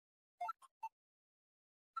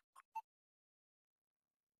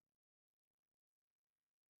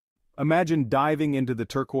Imagine diving into the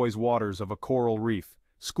turquoise waters of a coral reef.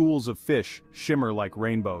 Schools of fish shimmer like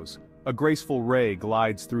rainbows. A graceful ray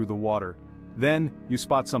glides through the water. Then, you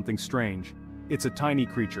spot something strange. It's a tiny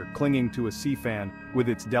creature clinging to a sea fan with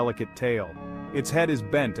its delicate tail. Its head is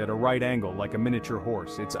bent at a right angle like a miniature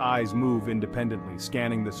horse. Its eyes move independently,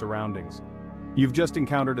 scanning the surroundings. You've just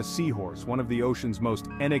encountered a seahorse, one of the ocean's most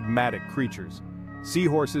enigmatic creatures.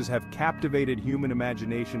 Seahorses have captivated human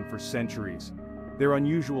imagination for centuries. Their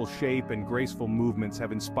unusual shape and graceful movements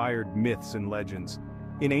have inspired myths and legends.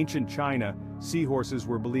 In ancient China, seahorses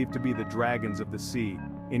were believed to be the dragons of the sea.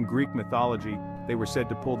 In Greek mythology, they were said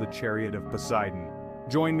to pull the chariot of Poseidon.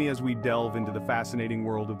 Join me as we delve into the fascinating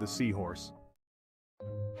world of the seahorse.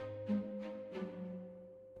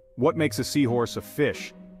 What makes a seahorse a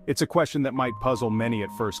fish? It's a question that might puzzle many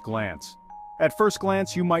at first glance. At first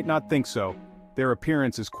glance, you might not think so. Their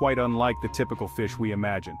appearance is quite unlike the typical fish we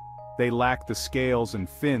imagine. They lack the scales and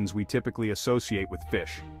fins we typically associate with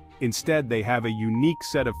fish. Instead, they have a unique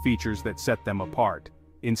set of features that set them apart.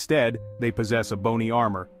 Instead, they possess a bony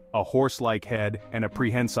armor, a horse-like head, and a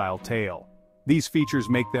prehensile tail. These features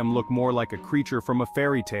make them look more like a creature from a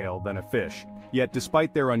fairy tale than a fish. Yet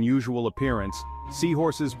despite their unusual appearance,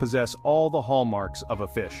 seahorses possess all the hallmarks of a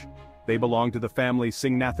fish. They belong to the family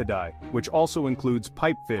Syngnathidae, which also includes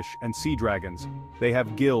pipefish and sea dragons. They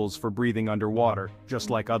have gills for breathing underwater, just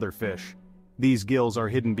like other fish. These gills are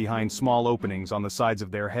hidden behind small openings on the sides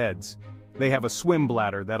of their heads. They have a swim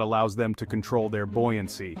bladder that allows them to control their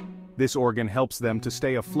buoyancy. This organ helps them to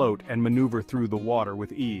stay afloat and maneuver through the water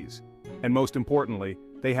with ease. And most importantly,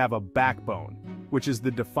 they have a backbone, which is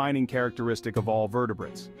the defining characteristic of all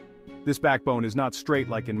vertebrates. This backbone is not straight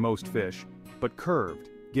like in most fish, but curved,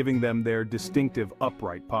 giving them their distinctive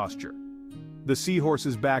upright posture. The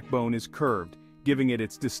seahorse's backbone is curved, giving it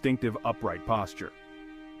its distinctive upright posture.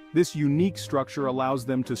 This unique structure allows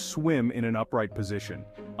them to swim in an upright position,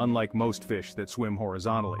 unlike most fish that swim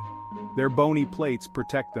horizontally. Their bony plates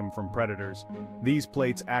protect them from predators. These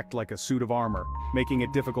plates act like a suit of armor, making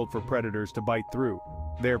it difficult for predators to bite through.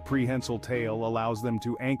 Their prehensile tail allows them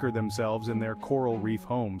to anchor themselves in their coral reef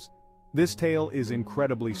homes. This tail is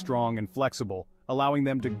incredibly strong and flexible, allowing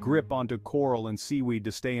them to grip onto coral and seaweed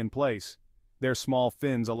to stay in place. Their small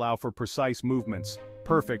fins allow for precise movements,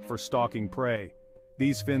 perfect for stalking prey.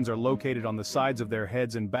 These fins are located on the sides of their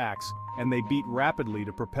heads and backs, and they beat rapidly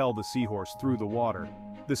to propel the seahorse through the water.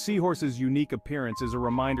 The seahorse's unique appearance is a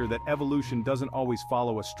reminder that evolution doesn't always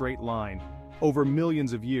follow a straight line. Over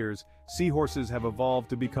millions of years, seahorses have evolved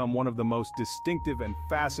to become one of the most distinctive and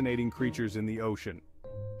fascinating creatures in the ocean.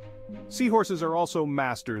 Seahorses are also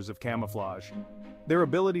masters of camouflage. Their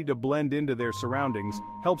ability to blend into their surroundings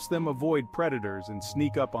helps them avoid predators and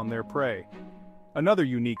sneak up on their prey. Another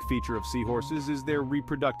unique feature of seahorses is their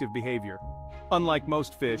reproductive behavior. Unlike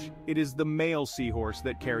most fish, it is the male seahorse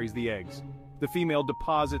that carries the eggs. The female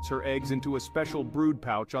deposits her eggs into a special brood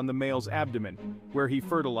pouch on the male's abdomen, where he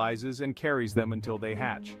fertilizes and carries them until they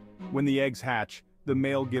hatch. When the eggs hatch, the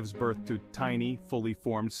male gives birth to tiny, fully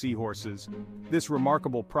formed seahorses. This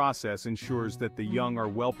remarkable process ensures that the young are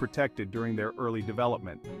well protected during their early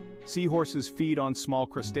development. Seahorses feed on small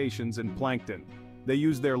crustaceans and plankton. They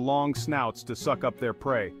use their long snouts to suck up their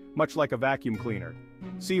prey, much like a vacuum cleaner.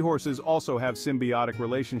 Seahorses also have symbiotic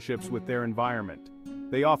relationships with their environment.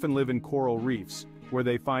 They often live in coral reefs, where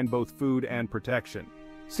they find both food and protection.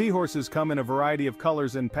 Seahorses come in a variety of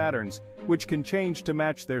colors and patterns, which can change to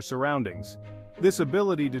match their surroundings. This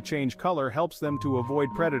ability to change color helps them to avoid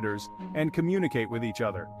predators and communicate with each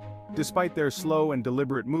other. Despite their slow and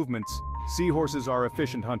deliberate movements, seahorses are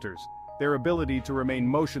efficient hunters. Their ability to remain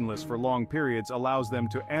motionless for long periods allows them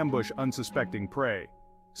to ambush unsuspecting prey.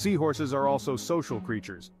 Seahorses are also social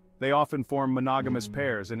creatures. They often form monogamous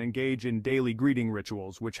pairs and engage in daily greeting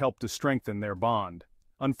rituals which help to strengthen their bond.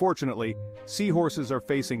 Unfortunately, seahorses are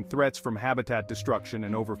facing threats from habitat destruction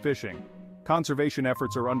and overfishing. Conservation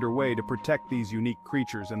efforts are underway to protect these unique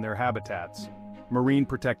creatures and their habitats. Marine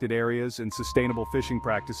protected areas and sustainable fishing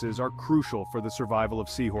practices are crucial for the survival of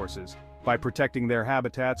seahorses. By protecting their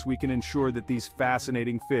habitats, we can ensure that these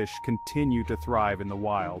fascinating fish continue to thrive in the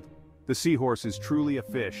wild. The seahorse is truly a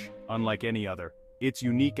fish, unlike any other. Its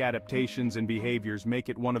unique adaptations and behaviors make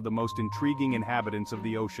it one of the most intriguing inhabitants of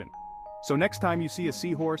the ocean. So next time you see a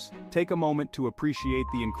seahorse, take a moment to appreciate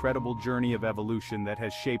the incredible journey of evolution that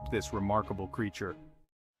has shaped this remarkable creature.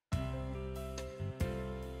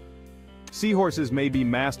 Seahorses may be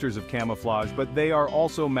masters of camouflage, but they are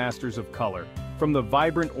also masters of color. From the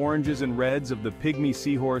vibrant oranges and reds of the pygmy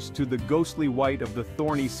seahorse to the ghostly white of the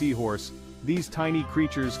thorny seahorse, these tiny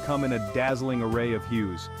creatures come in a dazzling array of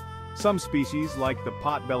hues. Some species, like the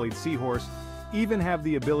pot-bellied seahorse, even have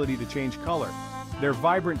the ability to change color. Their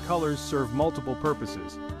vibrant colors serve multiple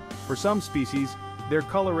purposes. For some species, their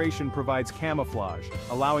coloration provides camouflage,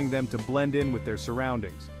 allowing them to blend in with their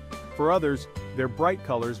surroundings. For others, their bright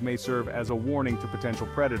colors may serve as a warning to potential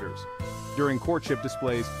predators. During courtship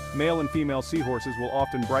displays, male and female seahorses will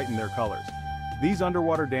often brighten their colors. These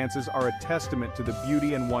underwater dances are a testament to the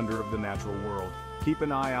beauty and wonder of the natural world. Keep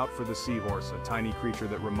an eye out for the seahorse, a tiny creature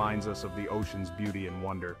that reminds us of the ocean's beauty and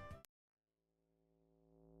wonder.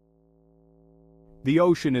 The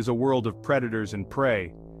ocean is a world of predators and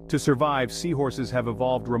prey. To survive, seahorses have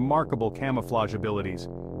evolved remarkable camouflage abilities.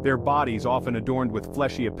 Their bodies, often adorned with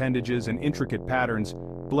fleshy appendages and intricate patterns,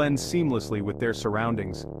 blend seamlessly with their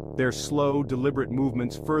surroundings. Their slow, deliberate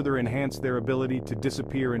movements further enhance their ability to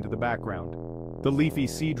disappear into the background. The leafy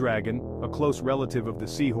sea dragon, a close relative of the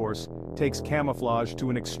seahorse, takes camouflage to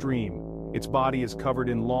an extreme. Its body is covered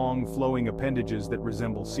in long, flowing appendages that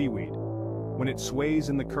resemble seaweed. When it sways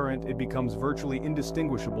in the current, it becomes virtually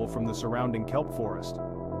indistinguishable from the surrounding kelp forest.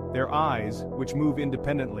 Their eyes, which move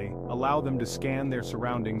independently, allow them to scan their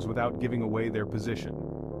surroundings without giving away their position.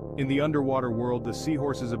 In the underwater world, the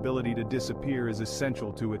seahorse's ability to disappear is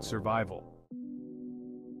essential to its survival.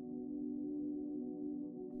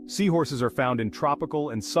 Seahorses are found in tropical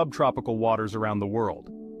and subtropical waters around the world.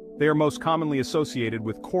 They are most commonly associated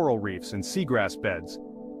with coral reefs and seagrass beds.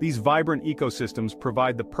 These vibrant ecosystems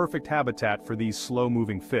provide the perfect habitat for these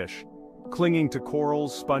slow-moving fish. Clinging to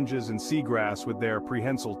corals, sponges, and seagrass with their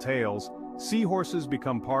prehensile tails, seahorses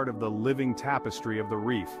become part of the living tapestry of the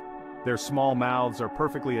reef. Their small mouths are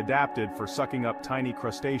perfectly adapted for sucking up tiny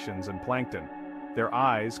crustaceans and plankton. Their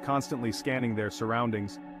eyes, constantly scanning their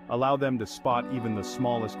surroundings, allow them to spot even the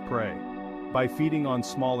smallest prey. By feeding on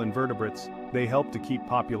small invertebrates, they help to keep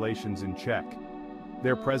populations in check.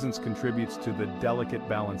 Their presence contributes to the delicate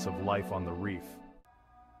balance of life on the reef.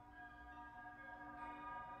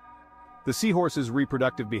 The seahorse's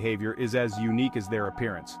reproductive behavior is as unique as their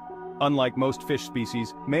appearance. Unlike most fish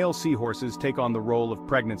species, male seahorses take on the role of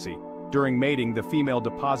pregnancy. During mating, the female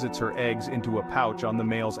deposits her eggs into a pouch on the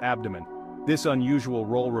male's abdomen. This unusual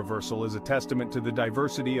role reversal is a testament to the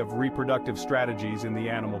diversity of reproductive strategies in the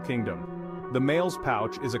animal kingdom. The male's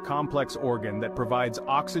pouch is a complex organ that provides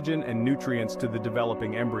oxygen and nutrients to the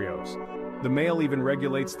developing embryos. The male even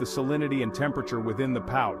regulates the salinity and temperature within the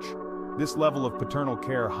pouch. This level of paternal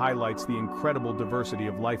care highlights the incredible diversity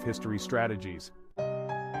of life history strategies.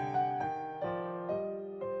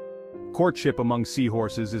 Courtship among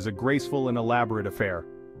seahorses is a graceful and elaborate affair.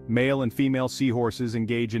 Male and female seahorses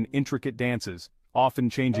engage in intricate dances, often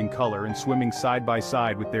changing color and swimming side by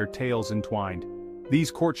side with their tails entwined.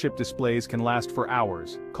 These courtship displays can last for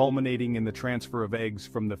hours, culminating in the transfer of eggs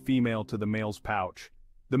from the female to the male's pouch.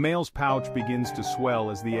 The male's pouch begins to swell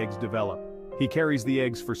as the eggs develop. He carries the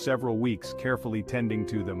eggs for several weeks, carefully tending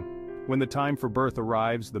to them. When the time for birth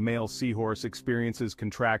arrives, the male seahorse experiences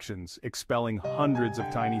contractions, expelling hundreds of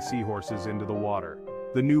tiny seahorses into the water.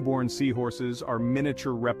 The newborn seahorses are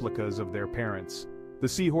miniature replicas of their parents. The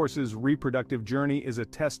seahorse's reproductive journey is a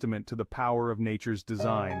testament to the power of nature's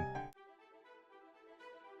design.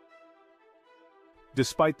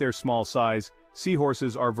 Despite their small size,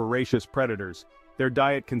 seahorses are voracious predators. Their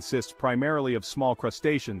diet consists primarily of small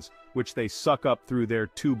crustaceans, which they suck up through their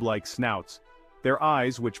tube-like snouts. Their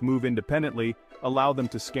eyes, which move independently, allow them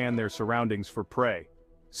to scan their surroundings for prey.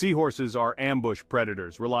 Seahorses are ambush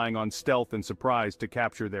predators, relying on stealth and surprise to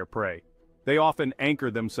capture their prey. They often anchor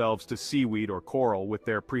themselves to seaweed or coral with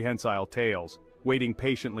their prehensile tails, waiting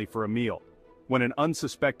patiently for a meal. When an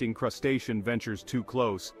unsuspecting crustacean ventures too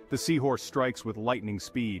close, the seahorse strikes with lightning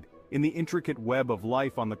speed. In the intricate web of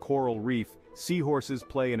life on the coral reef, seahorses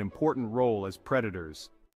play an important role as predators.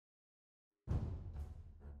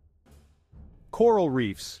 Coral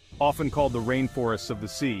reefs, often called the rainforests of the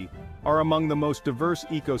sea, are among the most diverse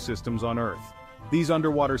ecosystems on Earth. These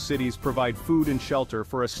underwater cities provide food and shelter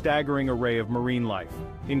for a staggering array of marine life,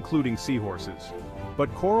 including seahorses.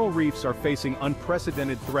 But coral reefs are facing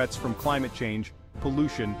unprecedented threats from climate change,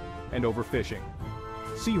 pollution, and overfishing.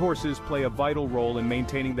 Seahorses play a vital role in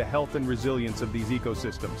maintaining the health and resilience of these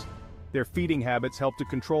ecosystems. Their feeding habits help to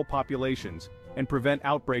control populations and prevent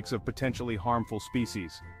outbreaks of potentially harmful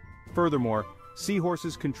species. Furthermore,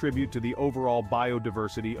 seahorses contribute to the overall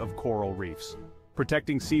biodiversity of coral reefs.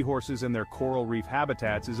 Protecting seahorses and their coral reef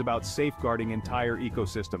habitats is about safeguarding entire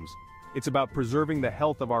ecosystems. It's about preserving the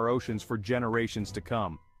health of our oceans for generations to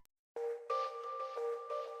come.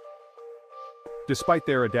 Despite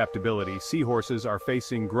their adaptability, seahorses are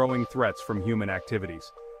facing growing threats from human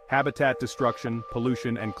activities. Habitat destruction,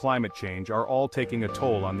 pollution, and climate change are all taking a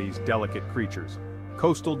toll on these delicate creatures.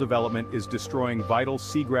 Coastal development is destroying vital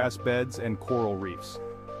seagrass beds and coral reefs.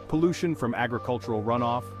 Pollution from agricultural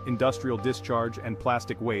runoff, industrial discharge, and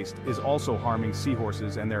plastic waste is also harming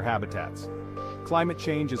seahorses and their habitats. Climate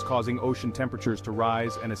change is causing ocean temperatures to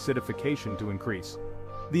rise and acidification to increase.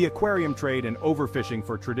 The aquarium trade and overfishing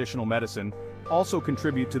for traditional medicine also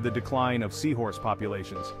contribute to the decline of seahorse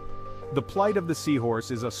populations. The plight of the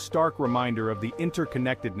seahorse is a stark reminder of the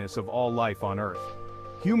interconnectedness of all life on Earth.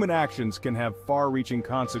 Human actions can have far-reaching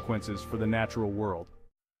consequences for the natural world.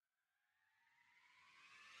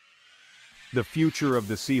 The future of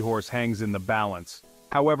the seahorse hangs in the balance.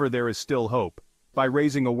 However, there is still hope. By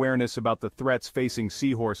raising awareness about the threats facing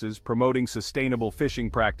seahorses, promoting sustainable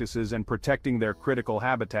fishing practices, and protecting their critical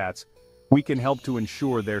habitats, we can help to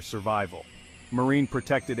ensure their survival. Marine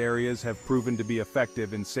protected areas have proven to be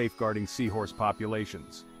effective in safeguarding seahorse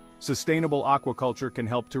populations. Sustainable aquaculture can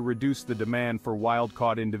help to reduce the demand for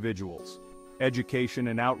wild-caught individuals. Education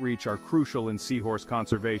and outreach are crucial in seahorse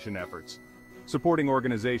conservation efforts. Supporting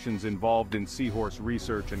organizations involved in seahorse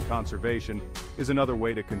research and conservation is another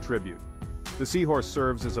way to contribute. The seahorse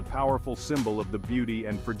serves as a powerful symbol of the beauty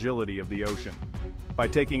and fragility of the ocean. By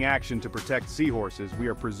taking action to protect seahorses, we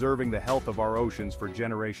are preserving the health of our oceans for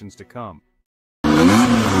generations to come.